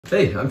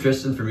Hey, I'm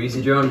Tristan from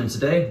Easy Drone, and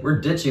today we're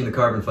ditching the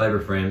carbon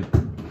fiber frame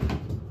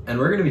and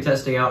we're going to be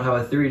testing out how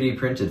a 3D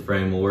printed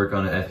frame will work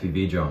on an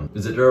FPV drone.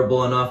 Is it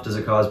durable enough? Does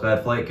it cause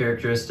bad flight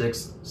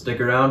characteristics?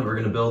 Stick around, we're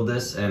going to build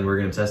this and we're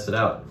going to test it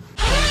out.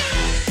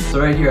 So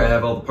right here I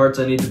have all the parts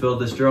I need to build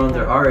this drone.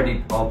 They're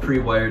already all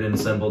pre-wired and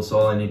assembled, so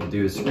all I need to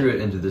do is screw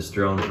it into this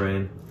drone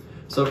frame.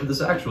 So for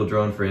this actual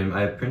drone frame,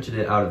 I printed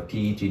it out of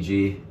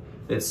PETG.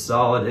 It's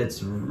solid,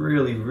 it's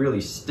really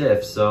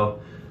stiff,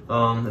 so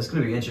it's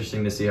going to be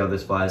interesting to see how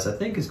this flies. I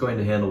think it's going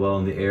to handle well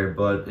in the air,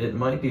 but it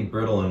might be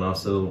brittle enough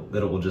so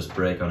that it will just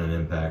break on an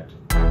impact.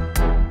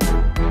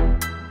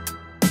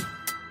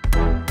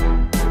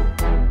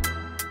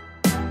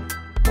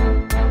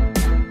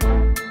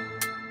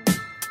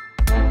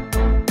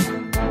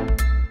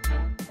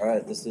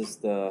 Alright, this is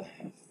the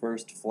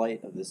first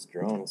flight of this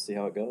drone. We'll see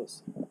how it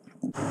goes.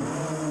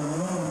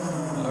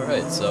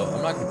 Alright, so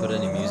I'm not going to put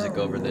any music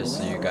over this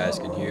so you guys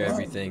can hear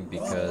everything,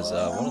 because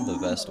one of the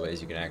best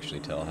ways you can actually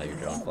tell how your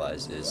drone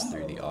flies is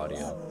through the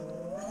audio.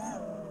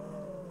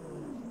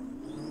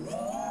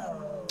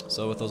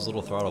 So with those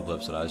little throttle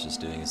blips, what I was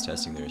just doing is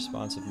testing the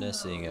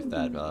responsiveness, seeing if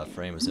that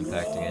frame was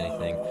impacting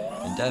anything,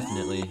 and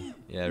definitely,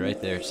 yeah, right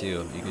there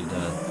too, you could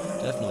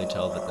definitely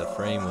tell that the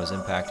frame was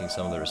impacting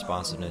some of the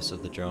responsiveness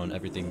of the drone.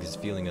 Everything is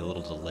feeling a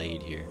little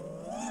delayed here.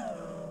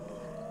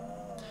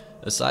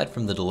 Aside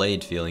from the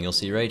delayed feeling, you'll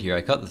see right here,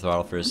 I cut the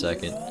throttle for a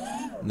second,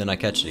 and then I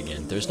catch it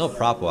again. There's no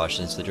prop wash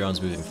since the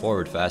drone's moving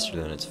forward faster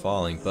than it's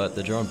falling, but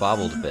the drone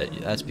bobbled a bit.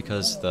 That's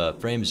because the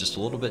frame is just a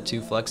little bit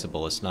too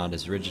flexible. It's not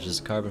as rigid as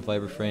a carbon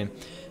fiber frame,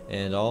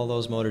 and all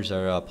those motors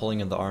are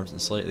pulling in the arms in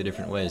slightly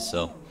different ways,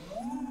 so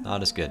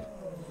not as good.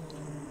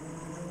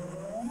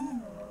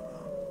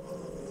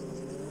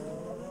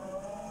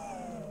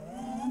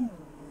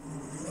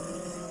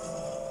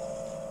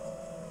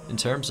 In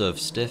terms of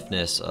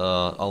stiffness,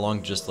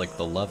 along just like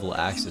the level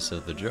axis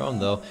of the drone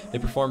though, it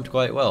performed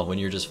quite well. When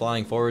you're just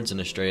flying forwards in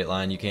a straight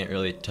line, you can't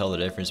really tell the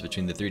difference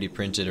between the 3D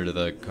printed or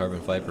the carbon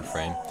fiber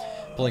frame.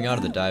 Pulling out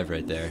of the dive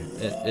right there,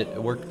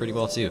 it worked pretty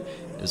well too.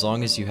 As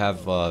long as you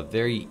have a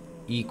very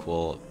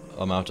equal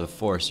amount of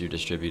force you're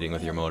distributing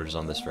with your motors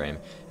on this frame,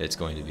 it's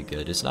going to be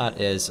good. It's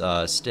not as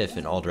stiff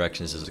in all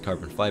directions as a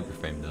carbon fiber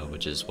frame though,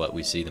 which is what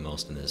we see the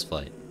most in this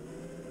flight.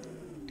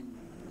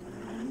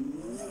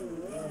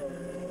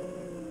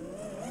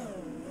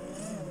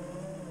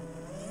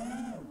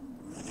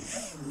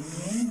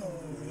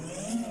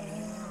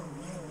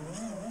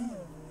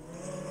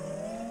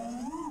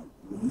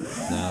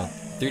 Now,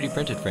 3D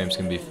printed frames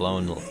can be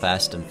flown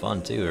fast and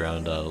fun too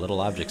around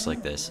little objects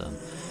like this.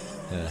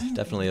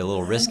 Definitely a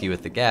little risky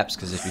with the gaps,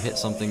 because if you hit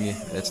something,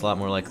 it's a lot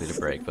more likely to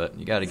break, but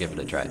you gotta give it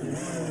a try.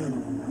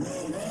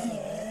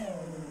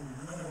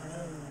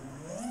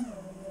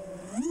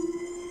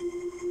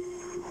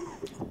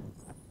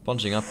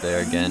 Punching up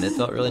there again, it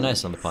felt really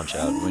nice on the punch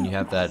out. When you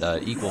have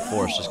that equal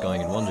force just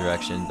going in one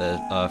direction,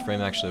 the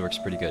frame actually works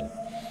pretty good.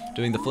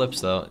 Doing the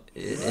flips though,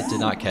 it did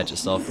not catch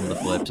itself from the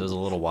flips. It was a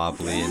little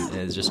wobbly, and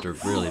it was just a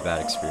really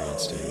bad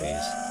experience doing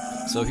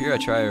these. So here I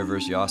try a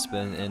reverse yaw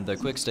spin, and the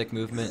quick stick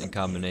movement in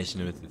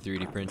combination with the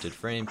 3D printed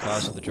frame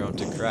caused the drone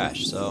to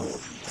crash, so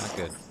not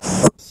good.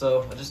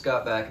 So I just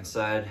got back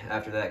inside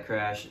after that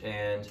crash,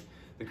 and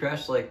the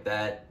crash like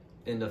that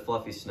into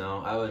fluffy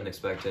snow, I wouldn't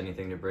expect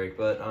anything to break,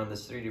 but on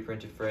this 3D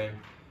printed frame,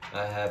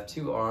 I have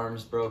two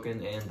arms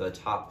broken and the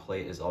top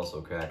plate is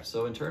also cracked.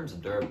 So in terms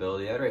of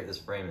durability, I'd rate this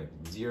frame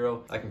at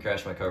 0. I can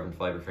crash my carbon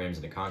fiber frames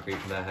into concrete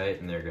from that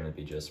height and they're going to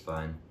be just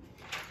fine.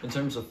 In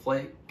terms of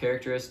flight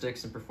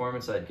characteristics and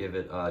performance, I'd give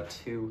it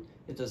 2.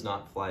 It does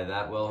not fly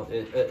that well.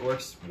 It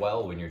works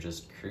well when you're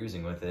just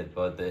cruising with it,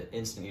 but the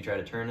instant you try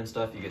to turn and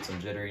stuff, you get some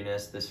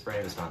jitteriness. This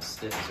frame is not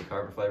stiff as a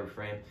carbon fiber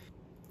frame.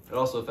 It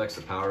also affects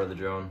the power of the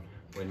drone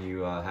when you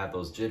have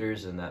those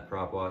jitters and that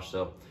prop wash,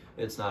 so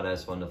it's not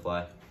as fun to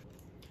fly.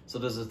 So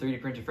does the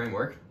 3D printed frame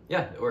work?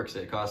 Yeah, it works.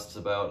 It costs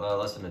about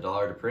less than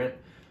 $1 to print.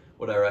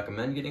 Would I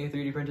recommend getting a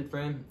 3D printed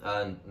frame?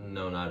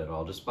 No, not at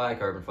all. Just buy a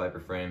carbon fiber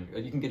frame.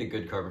 You can get a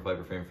good carbon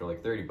fiber frame for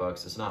like 30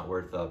 bucks. It's not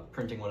worth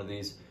printing one of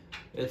these.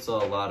 It's a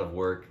lot of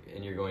work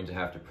and you're going to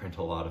have to print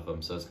a lot of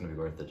them, so it's going to be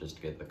worth it just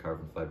to get the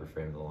carbon fiber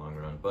frame in the long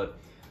run. But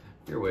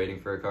if you're waiting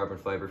for a carbon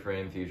fiber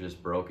frame, if you've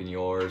just broken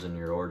yours and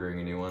you're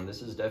ordering a new one,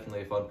 this is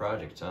definitely a fun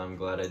project. I'm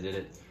glad I did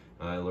it.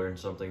 I learned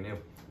something new.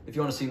 If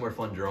you want to see more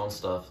fun drone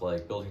stuff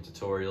like building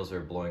tutorials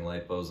or blowing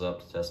lipos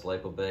up to test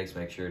lipo bags,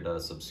 make sure to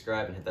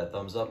subscribe and hit that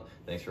thumbs up.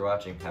 Thanks for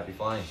watching. Happy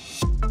flying.